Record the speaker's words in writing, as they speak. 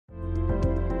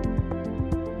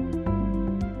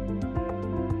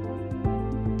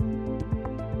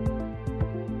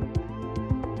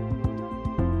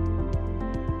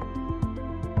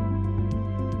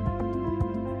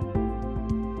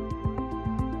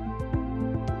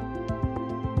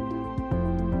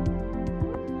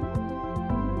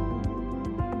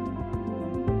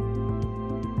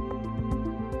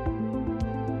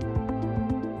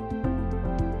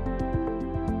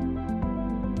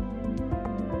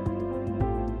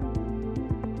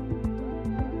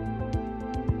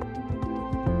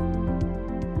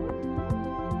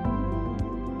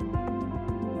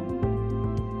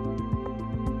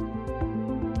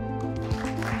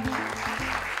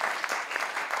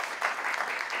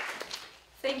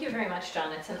Thank you very much,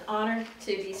 John. It's an honor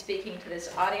to be speaking to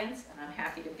this audience, and I'm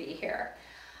happy to be here.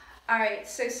 All right,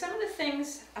 so some of the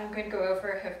things I'm going to go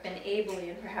over have been ably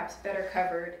and perhaps better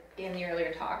covered in the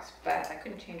earlier talks, but I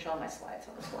couldn't change all my slides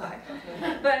on the fly.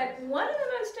 But one of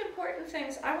the most important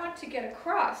things I want to get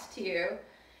across to you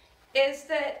is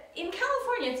that in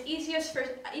California, it's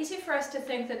easy for us to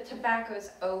think that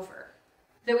tobacco's over,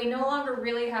 that we no longer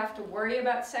really have to worry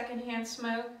about secondhand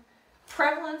smoke.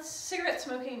 Cigarette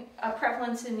smoking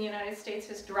prevalence in the United States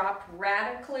has dropped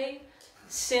radically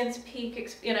since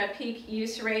peak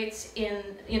use rates in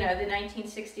the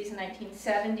 1960s and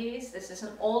 1970s. This is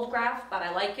an old graph, but I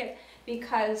like it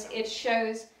because it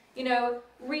shows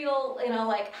real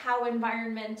like how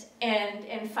environment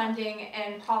and funding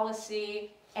and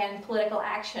policy and political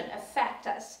action affect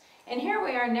us. And here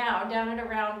we are now down at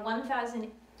around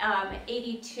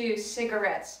 1,082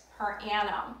 cigarettes per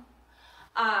annum.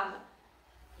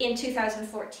 In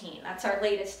 2014, that's our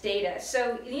latest data.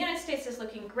 So the United States is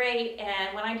looking great,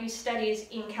 and when I do studies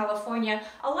in California,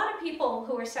 a lot of people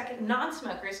who are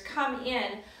non-smokers come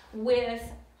in with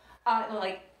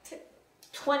like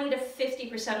 20 to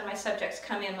 50% of my subjects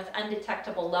come in with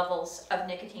undetectable levels of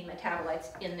nicotine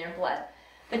metabolites in their blood.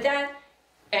 But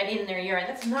and in their urine,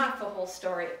 that's not the whole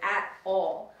story at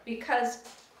all, because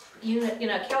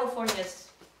California is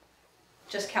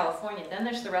just California, then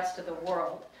there's the rest of the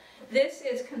world. This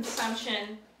is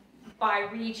consumption by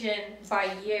region,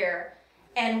 by year.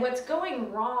 And what's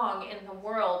going wrong in the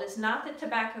world is not that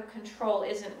tobacco control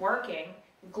isn't working.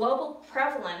 Global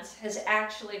prevalence has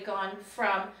actually gone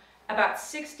from about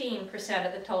 16%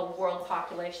 of the total world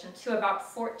population to about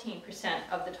 14%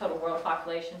 of the total world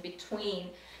population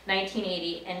between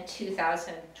 1980 and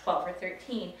 2012 or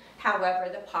 13. However,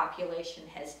 the population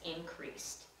has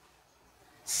increased.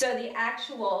 So the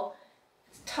actual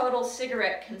total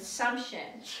cigarette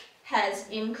consumption has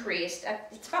increased.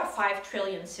 It's about 5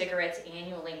 trillion cigarettes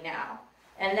annually now.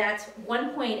 And that's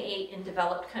 1.8 in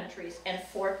developed countries and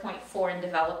 4.4 in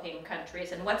developing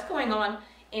countries. And what's going on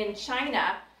in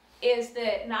China is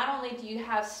that not only do you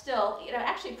have still,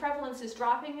 actually prevalence is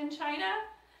dropping in China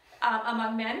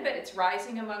among men, but it's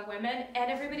rising among women.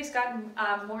 And everybody's gotten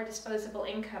more disposable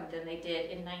income than they did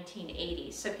in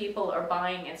 1980. So people are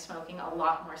buying and smoking a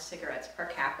lot more cigarettes per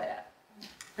capita.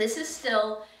 This is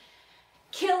still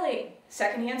killing.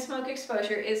 Secondhand smoke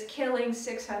exposure is killing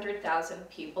 600,000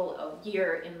 people a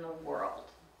year in the world.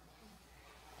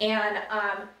 And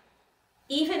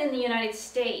even in the United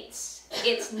States,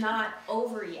 it's not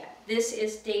over yet. This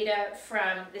is data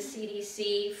from the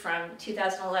CDC from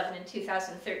 2011 and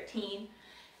 2013.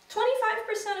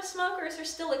 25% of smokers are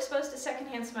still exposed to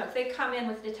secondhand smoke. They come in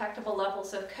with detectable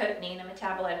levels of cotinine, a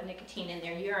metabolite of nicotine, in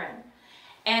their urine.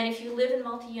 And if you live in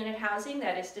multi-unit housing,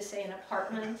 that is to say an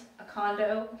apartment, a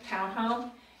condo, townhome,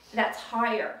 that's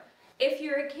higher. If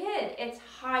you're a kid, it's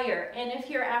higher. And if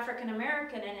you're African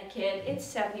American and a kid, it's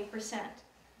 70%.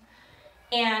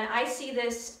 And I see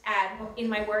this in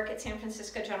my work at San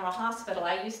Francisco General Hospital.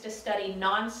 I used to study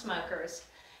non-smokers.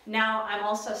 Now I'm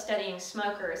also studying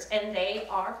smokers, and they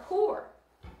are poor.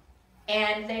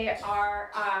 And they are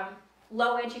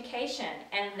low education,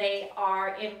 and they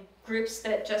are in groups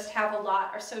that just have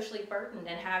are socially burdened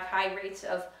and have high rates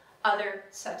of other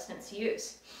substance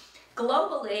use.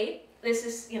 Globally, this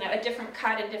is a different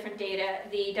cut and different data.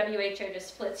 The WHO just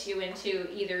splits you into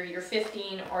either you're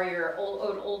 15 or you're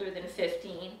older than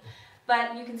 15.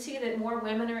 But you can see that more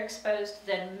women are exposed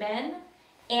than men,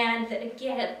 and that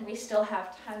again, we still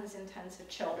have tons and tons of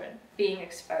children being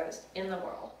exposed in the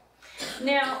world.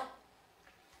 Now,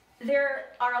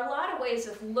 there are a lot of ways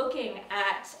of looking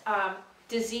at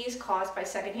disease caused by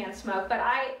secondhand smoke, but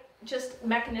I just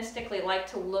mechanistically like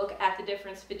to look at the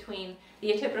difference between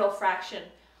the atypical fraction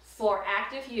for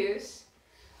active use,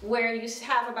 where you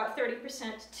have about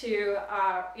 30% to,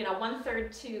 1/3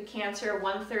 to cancer,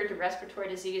 1/3 to respiratory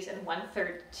disease, and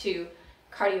 1/3 to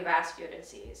cardiovascular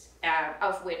disease,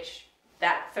 of which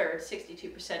that third,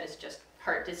 62%, is just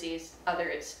heart disease.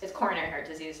 It's coronary heart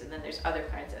disease, and then there's other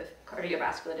kinds of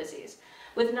cardiovascular disease.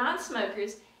 With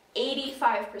non-smokers,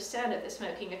 85% of the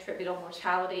smoking attributable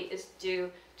mortality is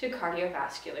due to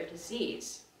cardiovascular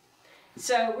disease.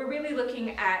 So we're really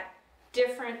looking at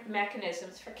different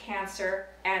mechanisms for cancer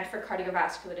and for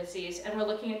cardiovascular disease, and we're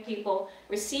looking at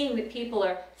we're seeing that people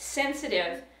are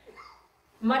sensitive,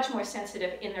 much more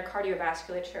sensitive in their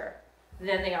cardiovasculature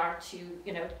than they are to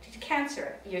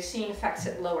cancer. You're seeing effects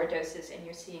at lower doses, and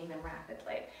you're seeing them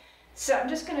rapidly. So I'm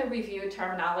just going to review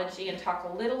terminology and talk a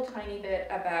little tiny bit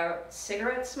about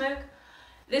cigarette smoke.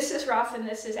 This is rough, and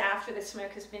this is after the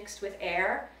smoke is mixed with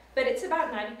air, but it's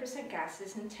about 90%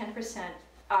 gases and 10%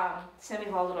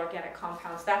 semi-volatile organic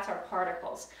compounds. That's our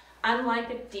particles. Unlike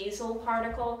a diesel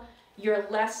particle, you're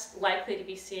less likely to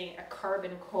be seeing a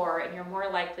carbon core, and you're more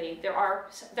likely, there are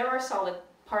solid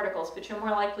particles, but you're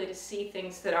more likely to see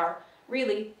things that are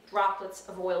really droplets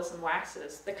of oils and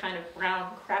waxes, the kind of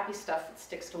brown, crappy stuff that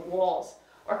sticks to walls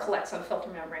or collects on filter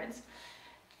membranes.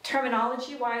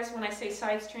 Terminology-wise, when I say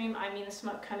side stream, I mean the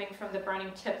smoke coming from the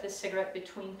burning tip of the cigarette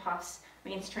between puffs.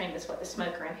 Mainstream is what the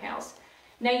smoker inhales.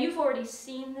 Now, you've already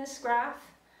seen this graph,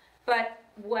 but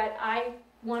what I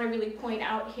want to really point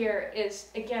out here is,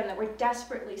 again, that we're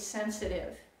desperately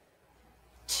sensitive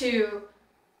to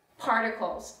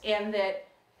particles, and that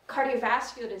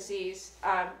cardiovascular disease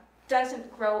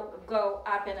doesn't go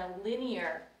up in a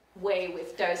linear way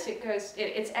with dose.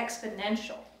 It's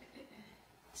exponential.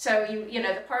 So you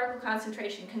know the particle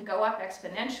concentration can go up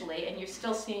exponentially, and you're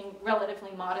still seeing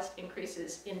relatively modest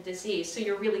increases in disease. So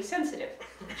you're really sensitive.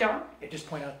 John? Yeah, just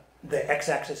point out the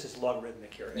x-axis is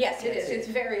logarithmic here. Yes, it is. It's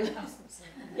very low.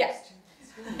 Yes.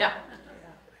 Yeah.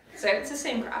 So it's the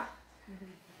same graph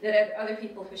that other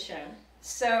people have shown.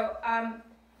 So,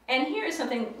 and here's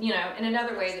something, you know, in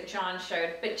another way that John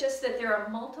showed, but just that there are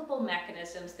multiple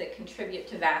mechanisms that contribute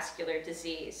to vascular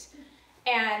disease.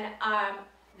 And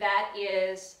that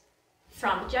is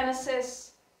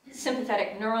thrombogenesis,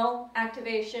 sympathetic neural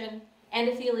activation,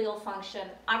 endothelial function,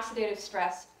 oxidative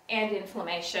stress, and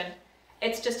inflammation.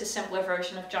 It's just a simpler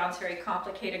version of John's very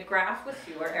complicated graph with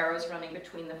fewer arrows running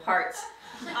between the parts.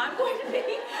 I'm going to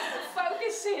be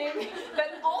focusing, but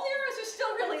all the arrows are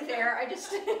still really there. I'm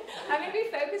going to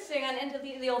be focusing on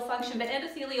endothelial function, but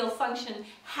endothelial function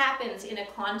happens in a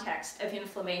context of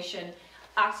inflammation,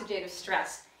 oxidative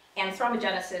stress, and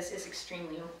thrombogenesis is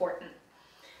extremely important.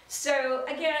 So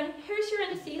again, here's your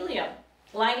endothelium,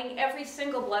 lining every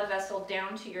single blood vessel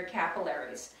down to your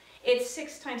capillaries. It's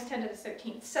 6 × 10 to the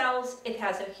 13th cells. It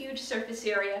has a huge surface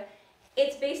area.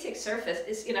 Its basic surface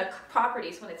is,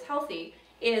 properties when it's healthy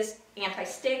is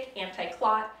anti-stick,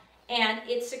 anti-clot, and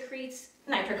it secretes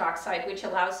nitric oxide, which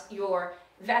allows your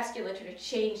vasculature to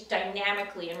change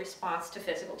dynamically in response to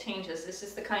physical changes. This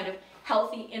is the kind of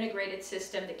healthy integrated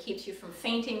system that keeps you from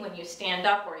fainting when you stand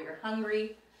up or you're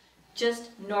hungry.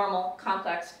 Just normal,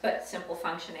 complex, but simple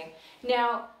functioning.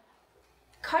 Now,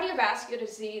 cardiovascular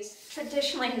disease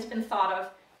traditionally has been thought of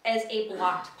as a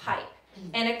blocked pipe.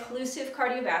 And occlusive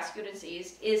cardiovascular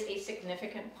disease is a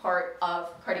significant part of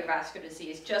cardiovascular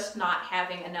disease, just not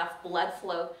having enough blood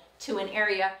flow to an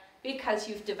area because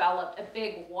you've developed a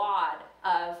big wad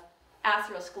of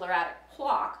atherosclerotic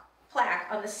plaque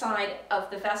on the side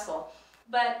of the vessel.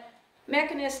 But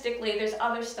mechanistically, there's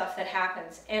other stuff that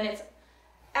happens, and it's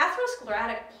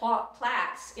atherosclerotic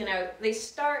plaques,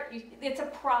 it's a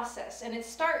process, and it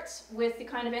starts with the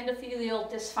kind of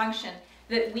endothelial dysfunction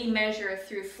that we measure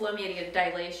through flow-mediated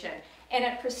dilation. And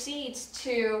it proceeds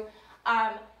to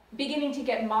beginning to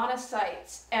get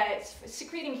monocytes,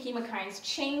 secreting chemokines,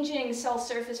 changing cell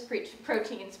surface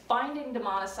proteins, binding to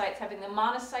monocytes, having the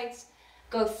monocytes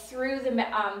go through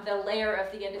the layer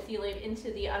of the endothelium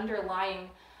into the underlying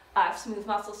smooth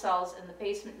muscle cells in the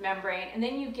basement membrane. And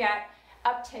then you get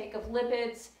uptake of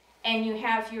lipids, and you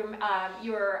have your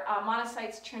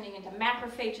monocytes turning into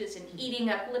macrophages and eating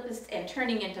up lipids and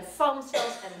turning into foam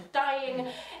cells and dying,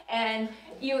 and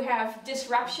you have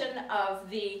disruption of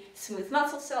the smooth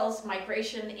muscle cells,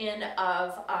 migration in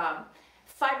of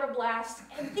fibroblasts,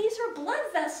 and these are blood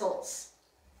vessels.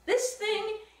 This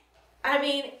thing,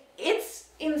 it's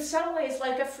in some ways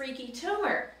like a freaky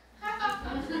tumor.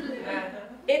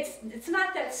 It's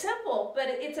not that simple, but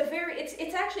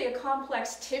it's actually a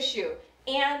complex tissue,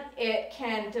 and it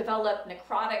can develop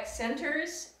necrotic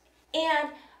centers. And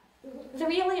the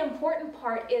really important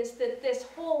part is that this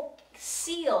whole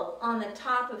seal on the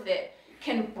top of it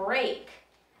can break,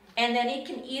 and then it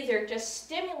can either just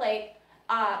stimulate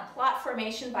clot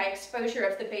formation by exposure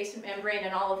of the basement membrane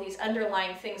and all of these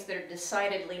underlying things that are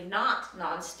decidedly not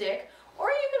nonstick, or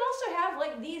you can also have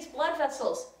like these blood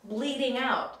vessels bleeding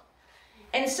out.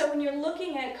 And so when you're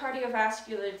looking at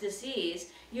cardiovascular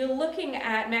disease, you're looking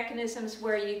at mechanisms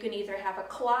where you can either have a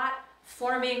clot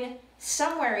forming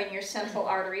somewhere in your central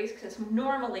arteries, because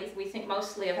normally we think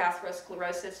mostly of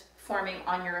atherosclerosis forming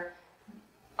on your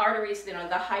arteries, the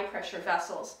high pressure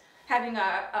vessels, having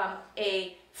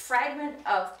a fragment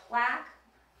of plaque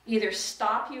either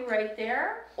stop you right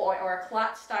there, or a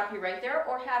clot stop you right there,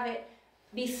 or have it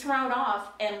be thrown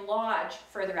off and lodge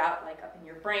further out, like up in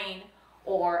your brain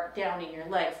or down in your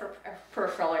leg for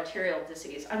peripheral arterial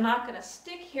disease. I'm not going to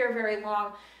stick here very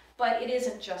long, but it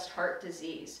isn't just heart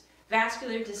disease.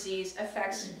 Vascular disease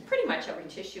affects pretty much every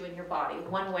tissue in your body,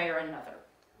 one way or another.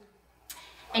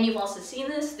 And you've also seen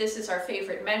this. This is our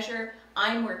favorite measure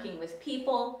I'm working with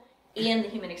people in the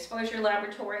Human Exposure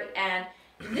Laboratory, and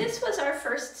this was our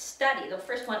first study, the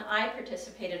first one I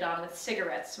participated on with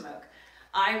cigarette smoke.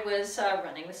 I was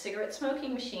running the cigarette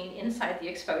smoking machine inside the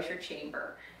exposure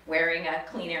chamber, wearing a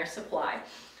clean air supply.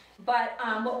 But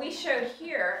what we showed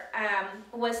here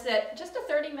was that just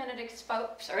a 30-minute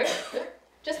exposure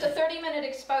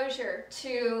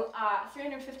to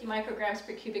 350 micrograms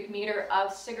per cubic meter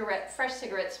of fresh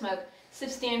cigarette smoke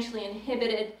substantially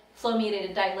inhibited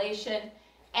flow-mediated dilation,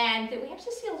 and that we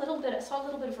actually saw a little bit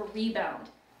of a rebound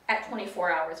at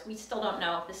 24 hours. We still don't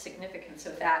know the significance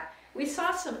of that. We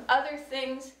saw some other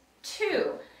things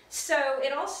too. So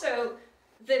it also,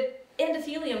 the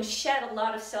endothelium shed a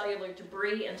lot of cellular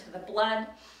debris into the blood.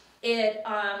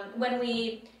 When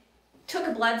we took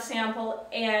a blood sample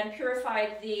and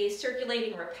purified the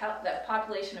circulating the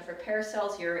population of repair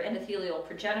cells, your endothelial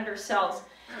progenitor cells,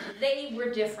 they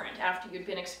were different after you'd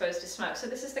been exposed to smoke. So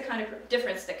this is the kind of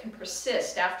difference that can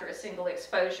persist after a single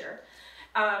exposure.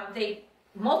 They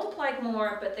multiplied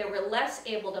more, but they were less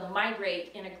able to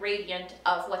migrate in a gradient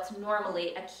of what's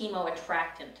normally a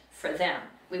chemoattractant for them.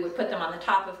 We would put them on the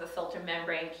top of a filter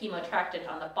membrane, chemoattractant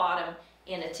on the bottom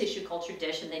in a tissue culture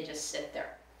dish, and they just sit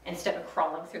there instead of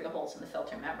crawling through the holes in the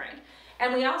filter membrane.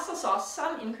 And we also saw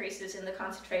some increases in the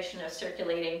concentration of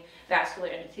circulating vascular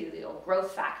endothelial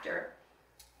growth factor.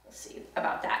 We'll see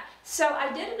about that. So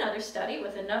I did another study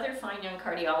with another fine young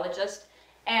cardiologist,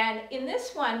 and in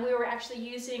this one we were actually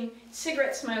using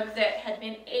cigarette smoke that had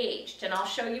been aged, and I'll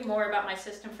show you more about my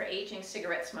system for aging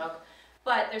cigarette smoke.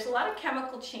 But there's a lot of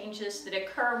chemical changes that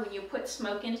occur when you put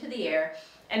smoke into the air,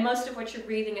 and most of what you're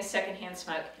breathing is secondhand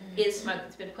smoke, is smoke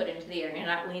that's been put into the air. You're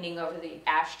not leaning over the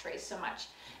ashtray so much.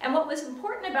 And what was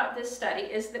important about this study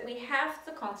is that we halved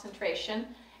the concentration,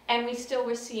 and we still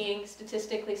were seeing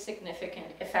statistically significant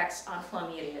effects on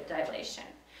flow-mediated dilation.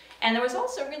 And there was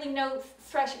also really no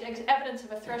evidence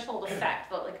of a threshold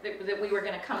effect, that we were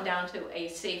going to come down to a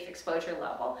safe exposure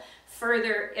level.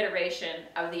 Further iteration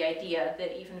of the idea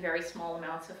that even very small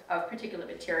amounts of particulate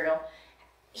material.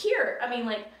 Here, I mean,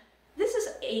 this is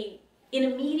an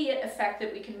immediate effect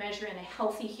that we can measure in a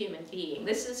healthy human being.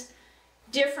 This is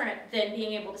different than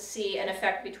being able to see an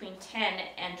effect between 10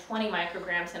 and 20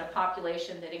 micrograms in a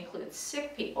population that includes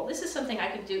sick people. This is something I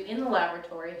can do in the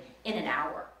laboratory in an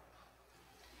hour.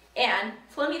 And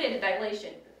flow-mediated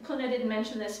dilation, Puna didn't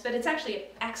mention this, but it's actually an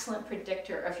excellent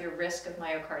predictor of your risk of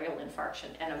myocardial infarction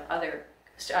and of other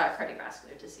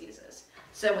cardiovascular diseases.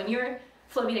 So when your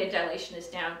flow-mediated dilation is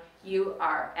down, you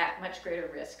are at much greater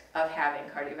risk of having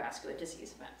cardiovascular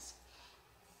disease events.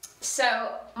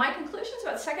 So my conclusions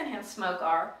about secondhand smoke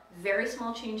are very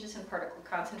small changes in particle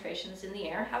concentrations in the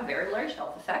air have very large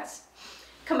health effects.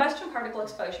 Combustion particle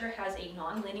exposure has a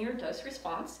nonlinear dose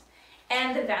response,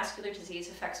 and the vascular disease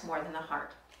affects more than the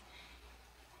heart.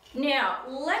 Now,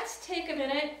 let's take a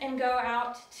minute and go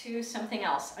out to something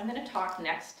else. I'm going to talk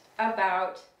next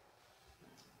about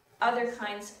other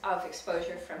kinds of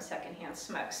exposure from secondhand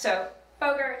smoke. So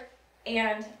Bogart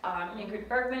and Ingrid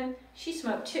Bergman, she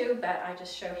smoked too, but I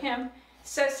just show him.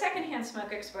 So secondhand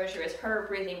smoke exposure is her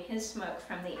breathing his smoke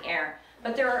from the air.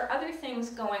 But there are other things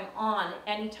going on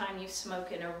anytime you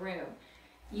smoke in a room.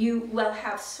 You will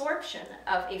have sorption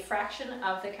of a fraction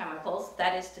of the chemicals,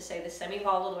 that is to say the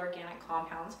semi-volatile organic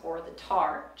compounds, or the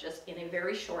tar, just in a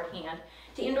very shorthand,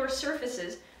 to indoor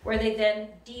surfaces where they then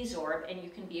desorb and you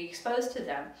can be exposed to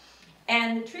them.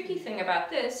 And the tricky thing about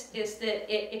this is that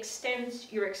it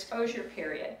extends your exposure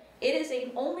period. It is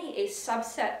only a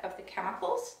subset of the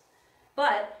chemicals,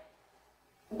 but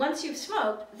once you've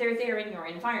smoked, they're there in your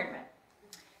environment.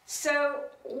 So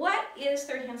what is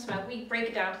third-hand smoke? We break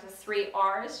it down to the 3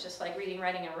 R's, just like reading,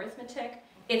 writing, and arithmetic.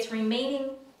 It's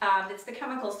remaining, it's the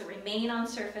chemicals that remain on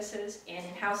surfaces and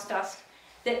in house dust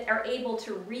that are able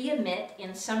to re-emit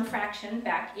in some fraction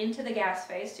back into the gas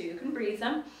phase so you can breathe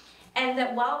them. And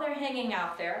that while they're hanging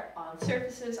out there on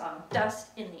surfaces, on dust,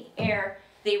 in the air,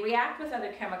 they react with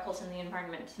other chemicals in the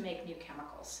environment to make new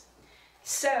chemicals.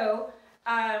 So,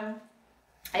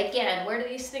 again, where do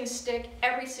these things stick?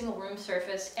 Every single room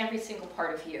surface, every single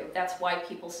part of you. That's why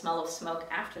people smell of smoke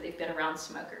after they've been around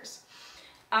smokers.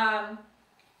 And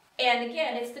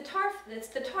again, it's the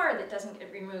tar that doesn't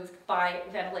get removed by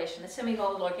ventilation. The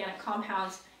semi-volatile organic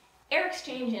compounds, air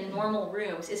exchange in normal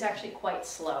rooms is actually quite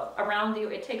slow.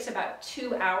 It takes about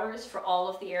 2 hours for all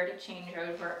of the air to change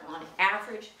over on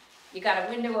average. You got a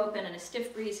window open and a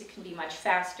stiff breeze, it can be much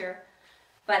faster.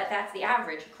 But that's the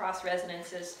average across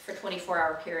residences for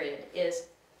 24-hour period is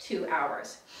 2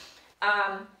 hours.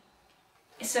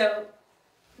 So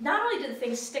not only do the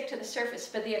things stick to the surface,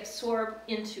 but they absorb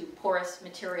into porous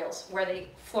materials where they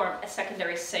form a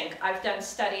secondary sink. I've done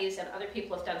studies, and other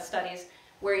people have done studies,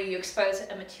 where you expose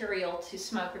a material to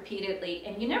smoke repeatedly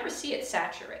and you never see it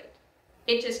saturate.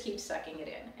 It just keeps sucking it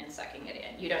in and sucking it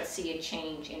in. You don't see a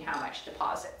change in how much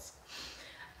deposits.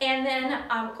 And then,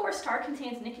 of course, tar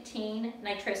contains nicotine,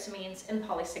 nitrosamines, and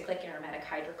polycyclic aromatic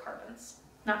hydrocarbons.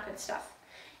 Not good stuff.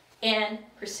 And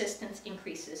persistence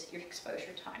increases your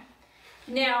exposure time.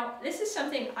 Now, this is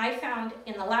something I found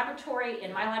in the laboratory.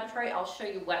 In my laboratory, I'll show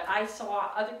you what I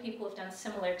saw. Other people have done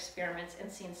similar experiments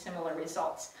and seen similar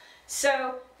results.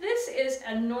 So this is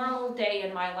a normal day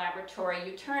in my laboratory.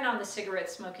 You turn on the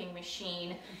cigarette smoking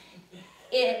machine.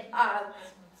 It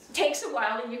takes a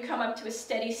while and you come up to a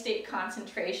steady state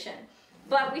concentration.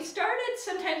 But we started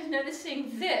sometimes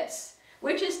noticing this,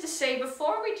 which is to say,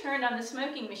 before we turned on the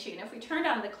smoking machine, if we turned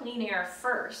on the clean air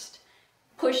first,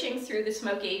 pushing through the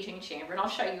smoke aging chamber, and I'll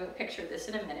show you a picture of this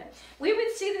in a minute, we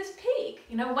would see this peak.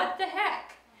 You know, what the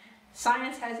heck?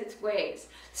 Science has its ways.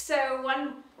 So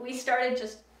when we started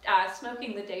just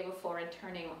smoking the day before and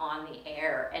turning on the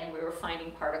air, and we were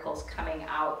finding particles coming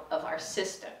out of our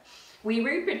system. We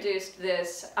reproduced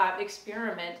this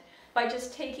experiment by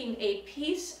just taking a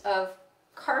piece of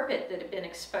carpet that had been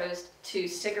exposed to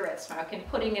cigarette smoke and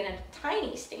putting it in a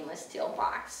tiny stainless steel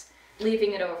box,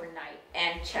 leaving it overnight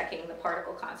and checking the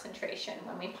particle concentration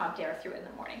when we pumped air through in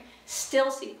the morning.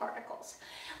 Still see particles.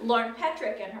 Lauren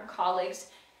Petrick and her colleagues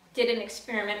did an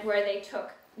experiment where they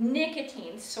took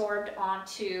nicotine sorbed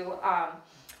onto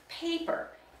paper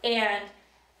and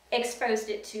exposed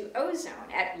it to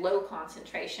ozone at low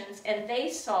concentrations, and they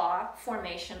saw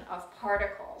formation of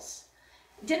particles.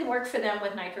 It didn't work for them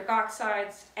with nitric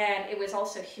oxides, and it was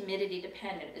also humidity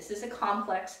dependent. This is a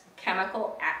complex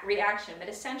chemical reaction, but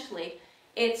essentially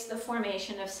it's the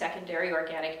formation of secondary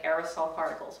organic aerosol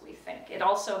particles, we think. It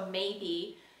also may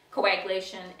be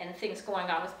coagulation and things going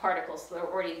on with particles that are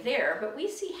already there, but we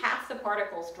see half the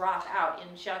particles drop out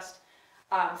in just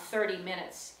 30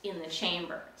 minutes in the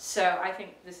chamber. So I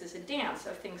think this is a dance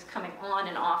of things coming on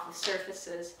and off of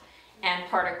surfaces and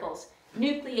particles,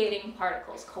 nucleating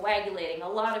particles, coagulating, a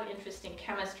lot of interesting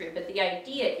chemistry. But the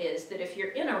idea is that if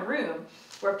you're in a room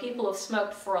where people have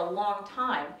smoked for a long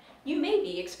time, you may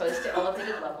be exposed to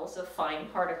elevated levels of fine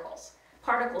particles.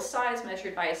 Particle size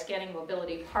measured by a scanning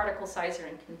mobility particle sizer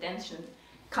in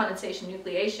condensation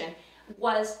nucleation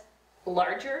was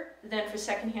larger than for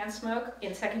secondhand smoke.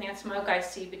 In secondhand smoke, I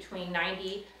see between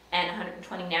 90 and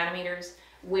 120 nanometers.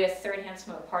 With third-hand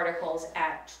smoke particles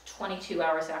at 22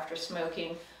 hours after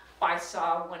smoking, I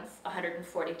saw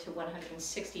 140 to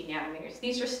 160 nanometers.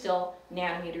 These are still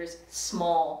nanometers,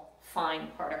 small, fine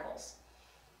particles.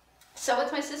 So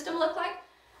what's my system look like?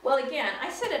 Well, again,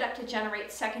 I set it up to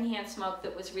generate secondhand smoke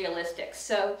that was realistic.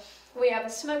 So we have a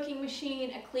smoking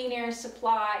machine, a clean air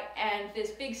supply, and this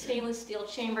big stainless steel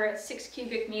chamber at 6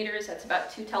 cubic meters. That's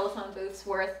about 2 telephone booths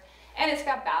worth. And it's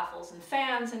got baffles and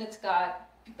fans, and it's got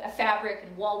a fabric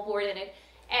and wallboard in it.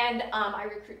 And I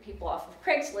recruit people off of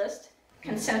Craigslist,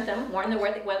 consent them, warn them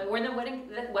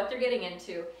what they're getting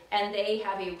into, and they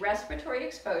have a respiratory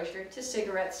exposure to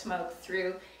cigarette smoke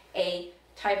through a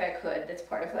Tyvek hood that's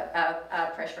part of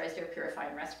a pressurized air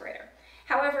purifying respirator.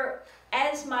 However,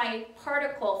 as my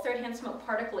third-hand smoke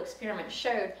particle experiment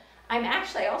showed,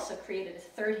 I also created a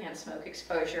third-hand smoke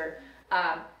exposure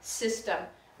system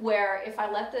where if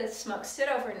I let the smoke sit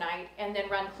overnight and then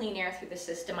run clean air through the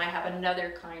system, I have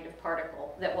another kind of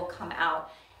particle that will come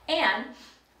out. And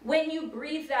when you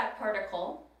breathe that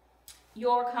particle,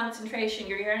 your concentration,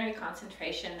 your urinary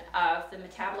concentration of the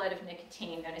metabolite of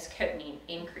nicotine, known as cotinine,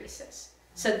 increases.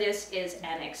 So this is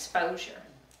an exposure.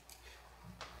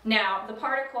 Now, the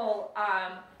particle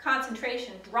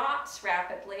concentration drops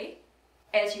rapidly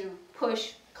as you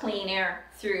push clean air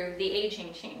through the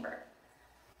aging chamber.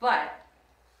 But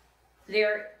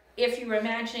if you're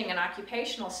imagining an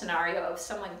occupational scenario of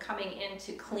someone coming in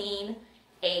to clean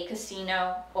a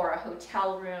casino or a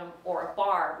hotel room or a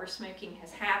bar where smoking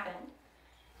has happened,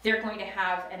 they're going to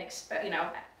have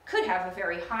could have a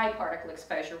very high particle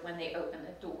exposure when they open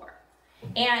the door.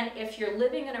 And if you're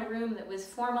living in a room that was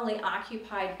formerly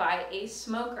occupied by a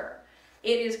smoker,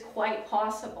 it is quite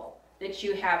possible that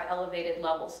you have elevated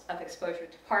levels of exposure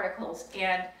to particles.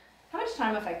 And how much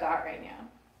time have I got right now?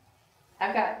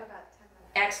 I've got about 10 minutes.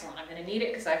 Excellent. I'm going to need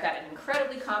it because I've got an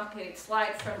incredibly complicated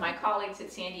slide from my colleagues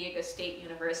at San Diego State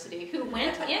University who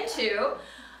went into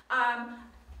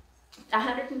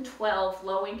 112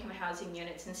 low-income housing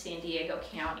units in San Diego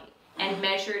County and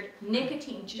measured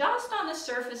nicotine just on the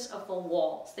surface of the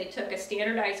walls. They took a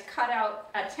standardized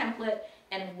cutout template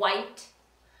and wiped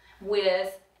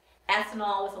with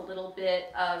ethanol with a little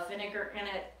bit of vinegar in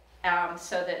it,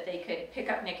 so that they could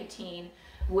pick up nicotine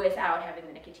without having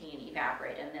the nicotine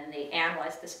evaporate. And then they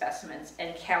analyzed the specimens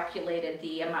and calculated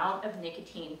the amount of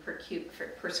nicotine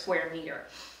per square meter.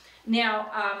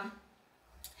 Now,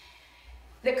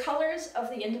 the colors of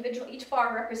the individual, each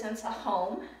bar represents a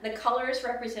home. The colors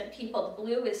represent people. The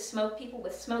blue is people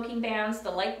with smoking bans. The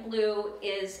light blue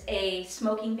is a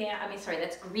smoking ban,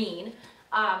 that's green.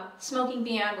 Smoking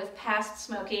ban with past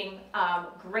smoking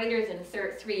greater than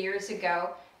 3 years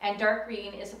ago. And dark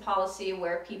green is a policy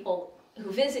where people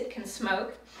who visit can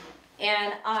smoke.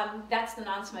 And that's the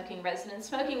non-smoking residents.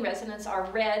 Smoking residents are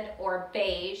red or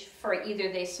beige for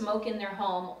either they smoke in their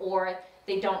home or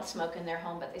they don't smoke in their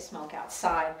home, but they smoke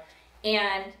outside.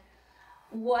 And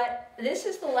this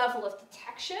is the level of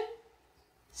detection.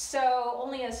 So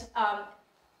only a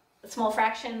small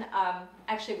fraction,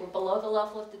 actually we're below the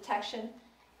level of detection.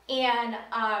 And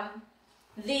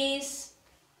this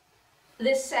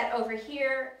set over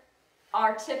here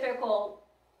are typical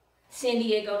San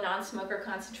Diego non-smoker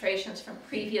concentrations from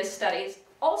previous studies,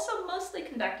 also mostly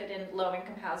conducted in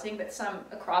low-income housing, but some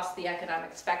across the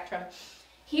economic spectrum.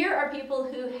 Here are people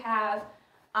who have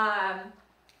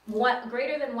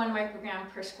greater than 1 microgram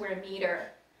per square meter.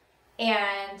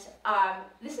 And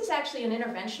this is actually an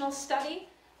interventional study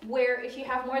where if you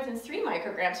have more than 3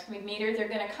 micrograms per meter, they're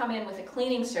going to come in with a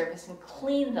cleaning service and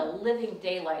clean the living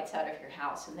daylights out of your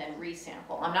house and then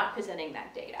resample. I'm not presenting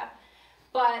that data.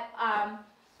 But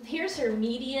here's their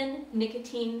median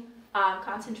nicotine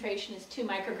concentration is 2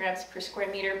 micrograms per square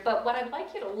meter. But what I'd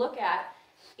like you to look at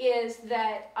is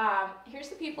that here's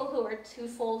the people who are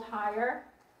 2-fold higher.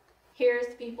 Here's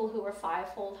the people who are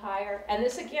 5-fold higher. And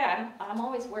this again, I'm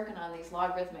always working on these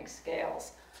logarithmic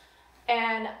scales.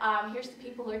 And here's the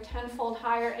people who are 10-fold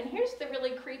higher. And here's the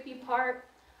really creepy part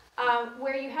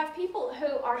where you have people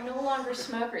who are no longer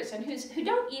smokers and who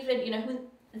don't even,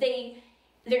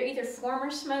 they're either former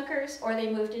smokers or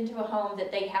they moved into a home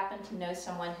that they happen to know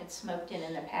someone had smoked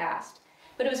in the past.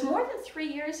 But it was more than 3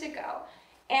 years ago.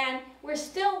 And we're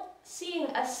still seeing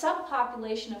a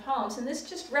subpopulation of homes, and this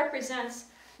just represents,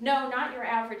 no, not your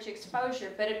average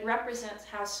exposure, but it represents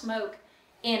how smoke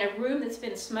in a room that's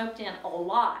been smoked in a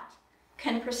lot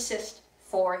can persist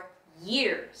for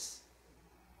years.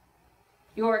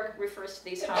 York refers to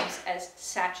these homes as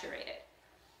saturated.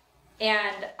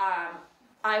 And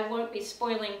I won't be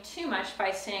spoiling too much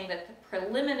by saying that the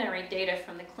preliminary data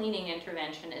from the cleaning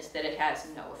intervention is that it has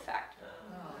no effect.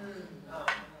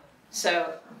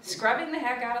 So scrubbing the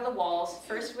heck out of the walls,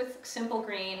 first with simple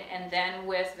green and then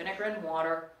with vinegar and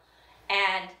water,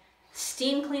 and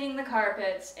steam cleaning the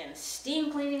carpets and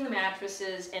steam cleaning the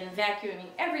mattresses and vacuuming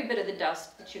every bit of the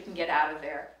dust that you can get out of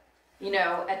there. You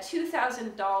know, a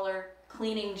 $2,000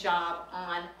 cleaning job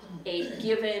on a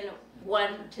given 1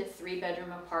 to 3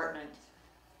 bedroom apartment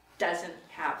doesn't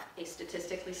have a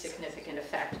statistically significant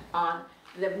effect on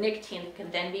the nicotine that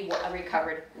can then be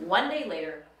recovered 1 day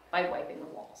later by wiping the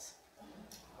walls.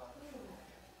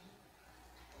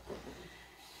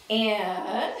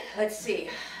 And let's see,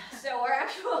 so our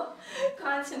actual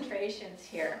concentrations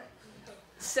here.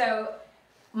 So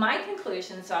my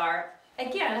conclusions are,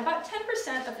 again, about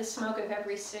 10% of the smoke of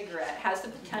every cigarette has the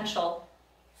potential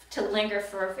to linger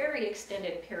for a very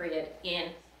extended period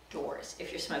indoors,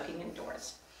 if you're smoking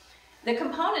indoors. The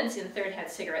components in third-hand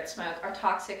cigarette smoke are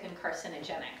toxic and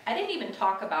carcinogenic. I didn't even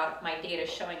talk about my data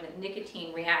showing that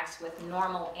nicotine reacts with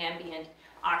normal ambient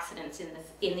oxidants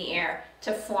in the air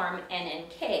to form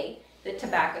NNK, the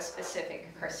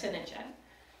tobacco-specific carcinogen.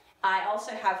 I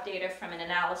also have data from an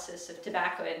analysis of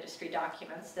tobacco industry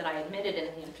documents that I omitted in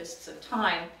the interests of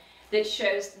time that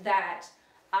shows that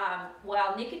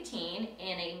while nicotine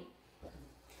in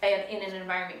an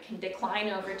environment can decline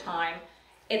over time,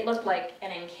 it looked like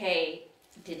NNK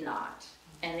did not.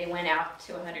 And they went out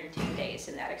to 110 days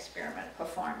in that experiment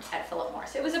performed at Philip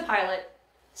Morris. It was a pilot,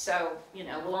 so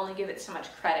we'll only give it so much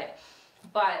credit.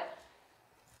 But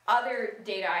other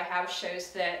data I have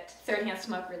shows that third-hand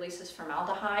smoke releases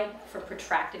formaldehyde for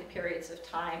protracted periods of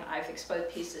time. I've exposed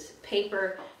pieces of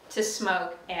paper to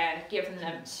smoke and given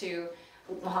them to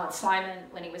Mohammed Slimani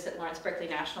when he was at Lawrence Berkeley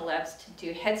National Labs to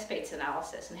do headspace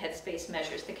analysis, and headspace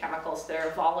measures the chemicals that are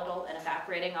volatile and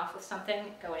evaporating off of something,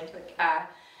 go into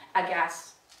a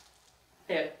gas,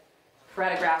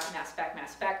 chromatograph, mass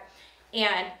spec,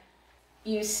 and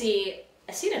you see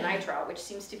acetonitrile, which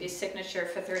seems to be a signature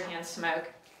for third-hand smoke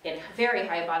in very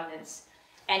high abundance,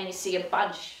 and you see a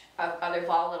bunch of other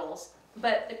volatiles.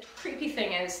 But the creepy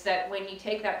thing is that when you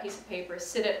take that piece of paper,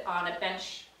 sit it on a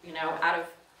bench, out of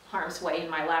harm's way in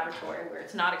my laboratory where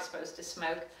it's not exposed to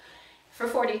smoke for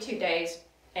 42 days,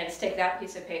 and stick that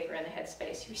piece of paper in the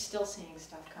headspace, you're still seeing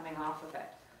stuff coming off of it.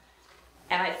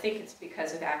 And I think it's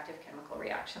because of active chemical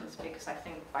reactions, because I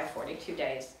think by 42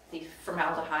 days, the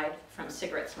formaldehyde from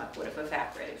cigarette smoke would have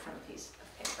evaporated from a piece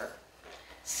of paper.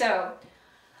 So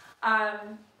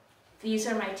these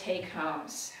are my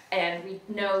take-homes, and we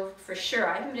know for sure,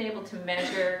 I haven't been able to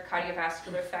measure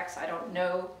cardiovascular effects. I don't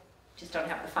know, just don't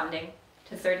have the funding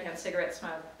to third-hand cigarette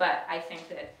smoke, but I think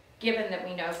that given that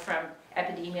we know from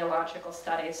epidemiological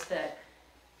studies that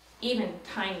even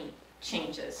tiny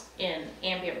changes in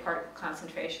ambient particle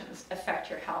concentrations affect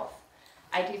your health,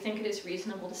 I do think it is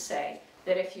reasonable to say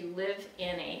that if you live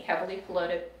in a heavily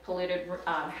polluted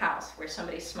house where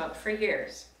somebody smoked for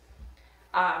years,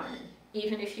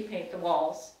 even if you paint the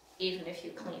walls, even if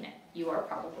you clean it, you are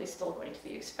probably still going to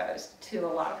be exposed to a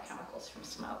lot of chemicals from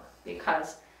smoke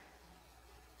because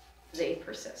they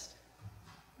persist.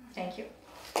 Thank you.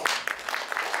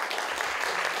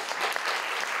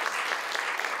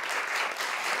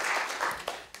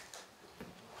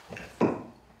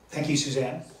 Thank you,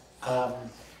 Suzaynn.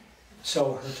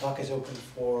 So her talk is open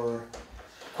for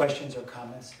questions or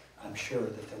comments. I'm sure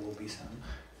that there will be some.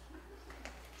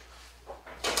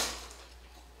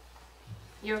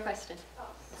 Your question.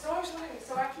 So I was wondering,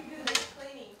 so after you do the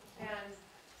cleaning and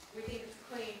we think it's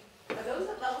clean, are those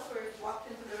at levels where if you walked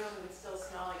into the room it would still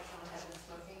smell like someone had been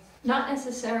smoking? Not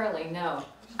necessarily, no.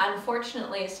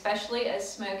 Unfortunately, especially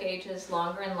as smoke ages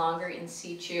longer and longer in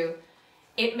situ,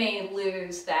 it may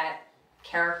lose that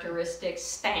characteristic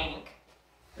stank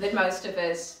that most of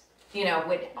us,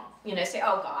 would, say,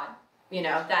 oh God,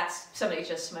 that's, somebody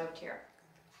just smoked here.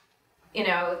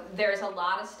 There's a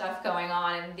lot of stuff going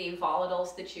on, and the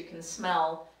volatiles that you can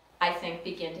smell, I think,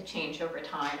 begin to change over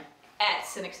time.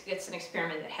 It's an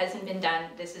experiment that hasn't been done.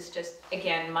 This is just,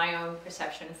 again, my own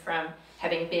perception from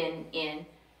having been in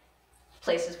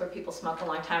places where people smoked a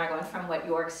long time ago, and from what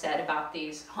Jorg said about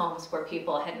these homes where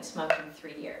people hadn't smoked in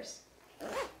 3 years.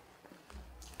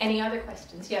 Any other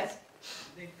questions? Yes?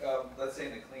 I think, let's say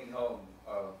in a clean home,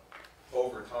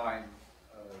 over time,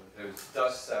 there's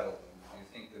dust settled, and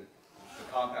I think that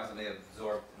the compounds that they have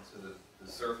absorbed into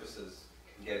the surfaces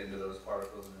can get into those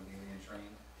particles and be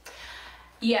reentrained?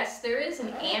 Yes, there is an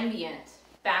ambient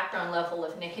background level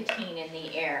of nicotine in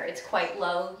the air. It's quite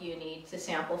low. You need to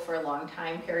sample for long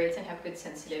time periods and have good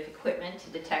sensitive equipment to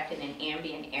detect it in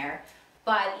ambient air.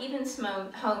 But even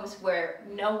homes where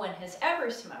no one has ever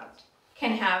smoked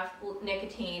can have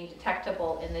nicotine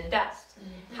detectable in the dust.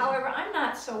 Mm-hmm. However, I'm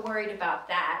not so worried about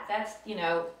that. That's,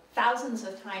 thousands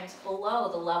of times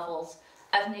below the levels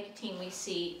of nicotine we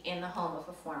see in the home of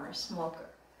a former smoker.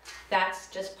 That's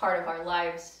just part of our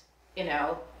lives,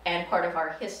 and part of our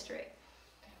history.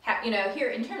 Here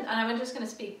in terms, and I'm just going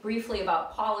to speak briefly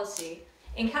about policy.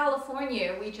 In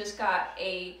California, we just got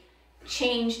a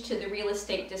change to the real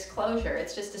estate disclosure.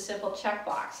 It's just a simple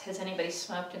checkbox. Has anybody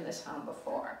smoked in this home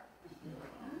before?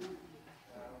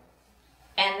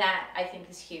 And that, I think,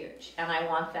 is huge, and I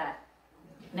want that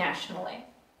nationally.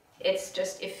 It's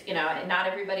just, if, not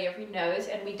everybody ever knows,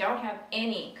 and we don't have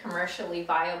any commercially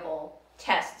viable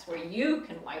tests where you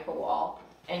can wipe a wall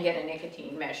and get a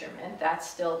nicotine measurement. That's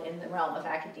still in the realm of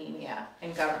academia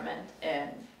and government, and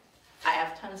I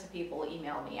have tons of people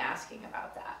email me asking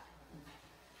about that.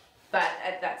 But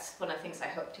that's one of the things I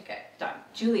hope to get done.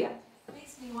 Julia. It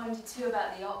makes me wonder too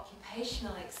about the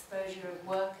occupational exposure of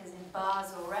workers in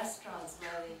bars or restaurants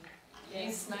where the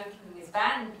youth smoking is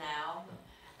banned now.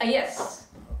 Yes,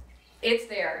 it's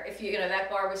there. If that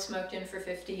bar was smoked in for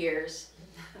 50 years,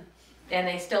 and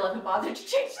they still haven't bothered to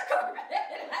change the carpet.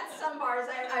 At some bars,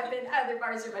 I've been, other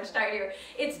bars are much tidier.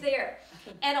 It's there.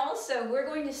 And also, we're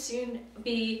going to soon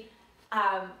be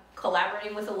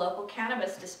collaborating with a local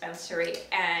cannabis dispensary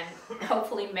and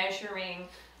hopefully measuring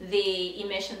the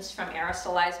emissions from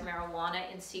aerosolized marijuana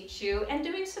in situ and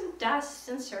doing some dust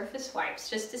and surface wipes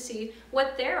just to see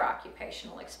what their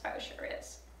occupational exposure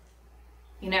is.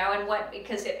 And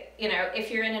because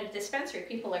if you're in a dispensary,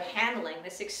 people are handling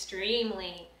this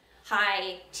extremely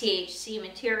high THC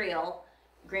material,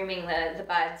 grooming the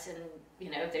buds,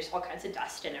 and there's all kinds of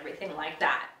dust and everything like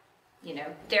that.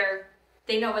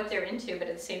 They know what they're into, but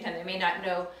at the same time they may not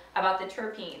know about the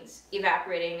terpenes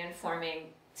evaporating and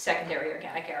forming secondary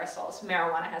organic aerosols.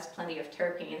 Marijuana has plenty of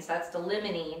terpenes. That's the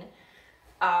limonene,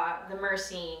 the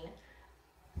myrcene,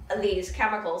 these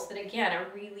chemicals that again are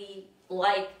really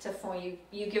like to form,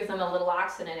 you give them a little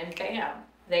oxidant and bam,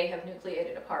 they have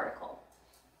nucleated a particle.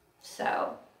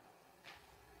 So,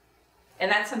 and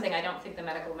that's something I don't think the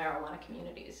medical marijuana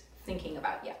community is thinking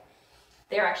about yet.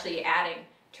 They're actually adding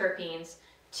terpenes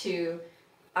to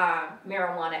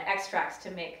marijuana extracts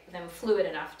to make them fluid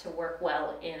enough to work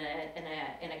well in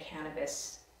a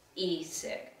cannabis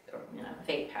e-cig, or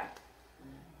vape pen.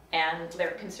 And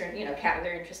they're concerned,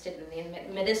 they're interested in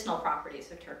the medicinal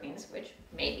properties of terpenes, which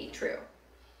may be true.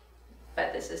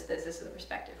 But this is the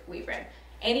perspective we've read.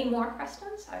 Any more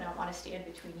questions? I don't want to stand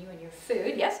between you and your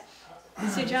food. Yes?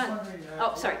 Suzaynn.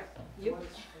 Oh, sorry. You?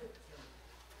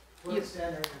 To what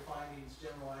extent are your findings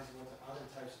generalizable to other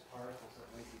types of particles that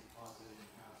might be deposited in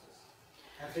houses?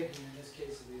 I'm thinking in this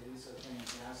case of the Elisa-Thane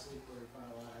gas leak, where we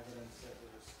found a lot of evidence that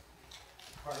there was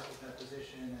particle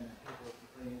deposition and that people are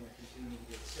complaining that continue to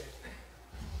get sick.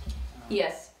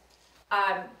 Yes.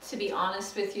 To be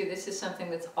honest with you, this is something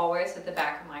that's always at the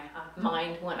back of my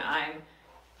mind when I'm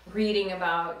reading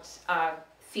about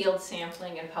field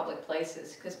sampling in public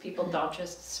places, because people don't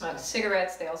just smoke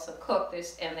cigarettes, they also cook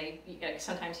this, and they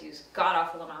sometimes use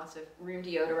god-awful amounts of room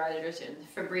deodorizers and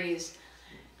Febreze.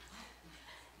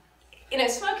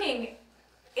 Smoking,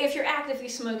 if you're actively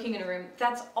smoking in a room,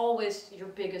 that's always your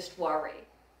biggest worry,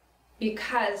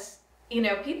 because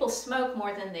people smoke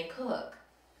more than they cook.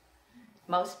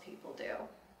 Most people do,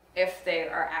 if they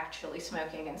are actually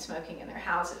smoking in their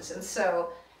houses. And so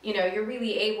you're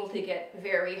really able to get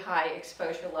very high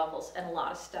exposure levels and a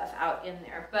lot of stuff out in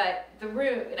there. But the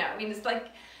room, it's like,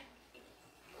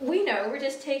 we know we're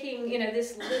just taking,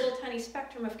 this little tiny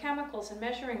spectrum of chemicals and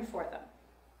measuring for them.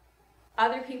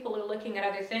 Other people are looking at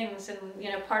other things, and,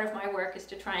 part of my work is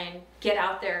to try and get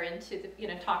out there and to,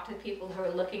 talk to the people who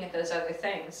are looking at those other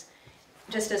things.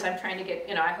 Just as I'm trying to get,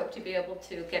 I hope to be able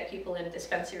to get people in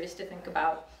dispensaries to think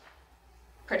about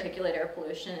particulate air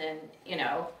pollution and,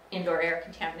 indoor air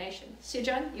contamination.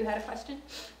 Suzaynn, you had a question?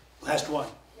 Last one.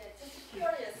 Yeah, just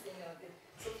curious,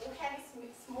 so for heavy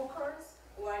smokers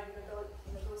or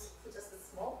those who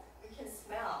just smoke, you can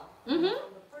smell from the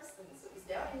person. So is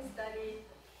there any study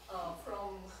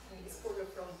from exposure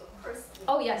from the person?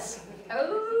 Oh yes.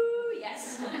 Oh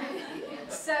yes.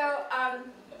 So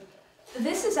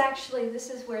this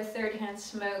is where third-hand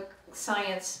smoke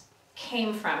science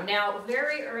came from. Now,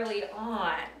 very early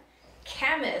on,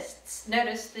 chemists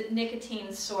noticed that nicotine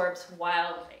sorbs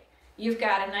wildly. You've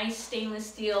got a nice stainless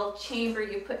steel chamber,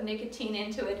 you put nicotine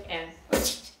into it, and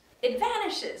it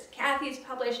vanishes. Kathy's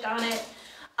published on it,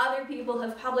 other people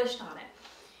have published on it.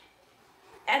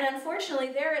 And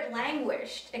unfortunately, there it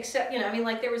languished, except,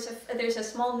 there's a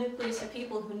small nucleus of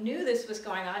people who knew this was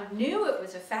going on, knew it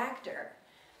was a factor,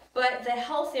 but the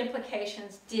health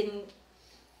implications didn't,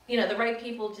 the right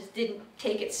people just didn't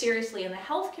take it seriously in the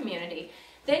health community.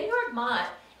 Then Jörg Mott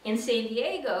in San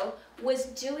Diego was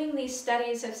doing these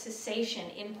studies of cessation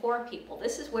in poor people.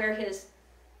 This is where this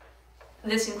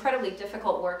incredibly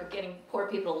difficult work of getting poor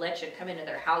people to let you come into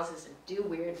their houses and do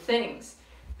weird things.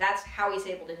 That's how he's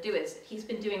able to do it. He's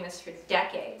been doing this for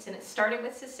decades, and it started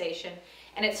with cessation,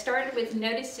 and it started with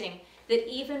noticing that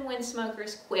even when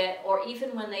smokers quit, or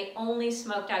even when they only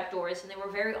smoked outdoors, and they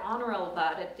were very honorable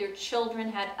about it, their children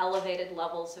had elevated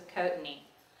levels of cotinine.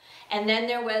 And then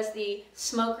there was the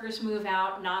smokers move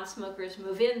out, non-smokers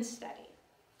move in study,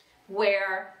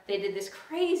 where they did this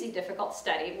crazy difficult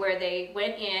study where they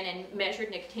went in and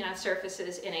measured nicotine on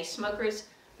surfaces in a smoker's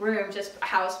room, a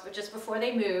house just before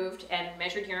they moved, and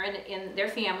measured urine in their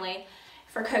family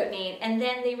for cotinine. And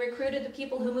then they recruited the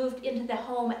people who moved into the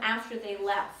home after they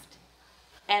left,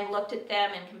 and looked at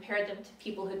them and compared them to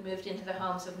people who'd moved into the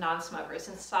homes of non-smokers,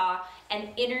 and saw an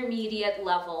intermediate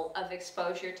level of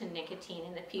exposure to nicotine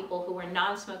in the people who were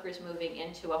non-smokers moving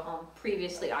into a home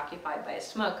previously occupied by a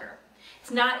smoker.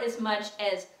 It's not as much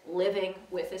as living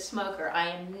with a smoker. I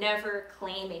am never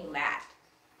claiming that.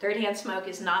 Third-hand smoke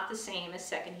is not the same as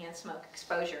second-hand smoke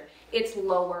exposure. It's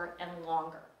lower and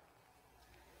longer.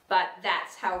 But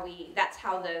that's how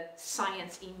the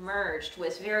science emerged,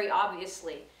 was very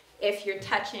obviously, if you're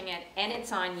touching it and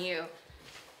it's on you.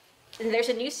 There's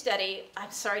a new study, I'm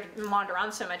sorry to wander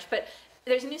on so much, but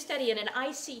there's a new study in an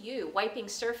ICU wiping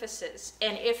surfaces,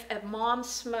 and if a mom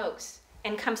smokes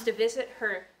and comes to visit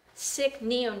her sick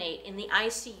neonate in the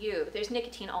ICU, there's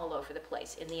nicotine all over the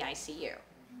place in the ICU.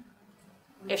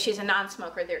 If she's a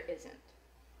non-smoker, there isn't.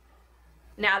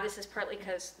 Now, this is partly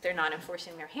because they're not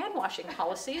enforcing their hand washing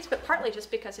policies, but partly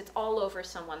just because it's all over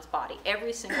someone's body,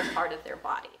 every single part of their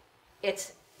body.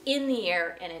 It's in the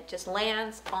air, and it just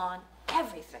lands on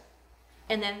everything,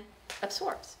 and then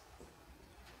absorbs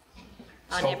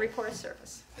on every porous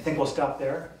surface. I think we'll stop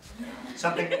there.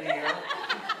 Something in the air.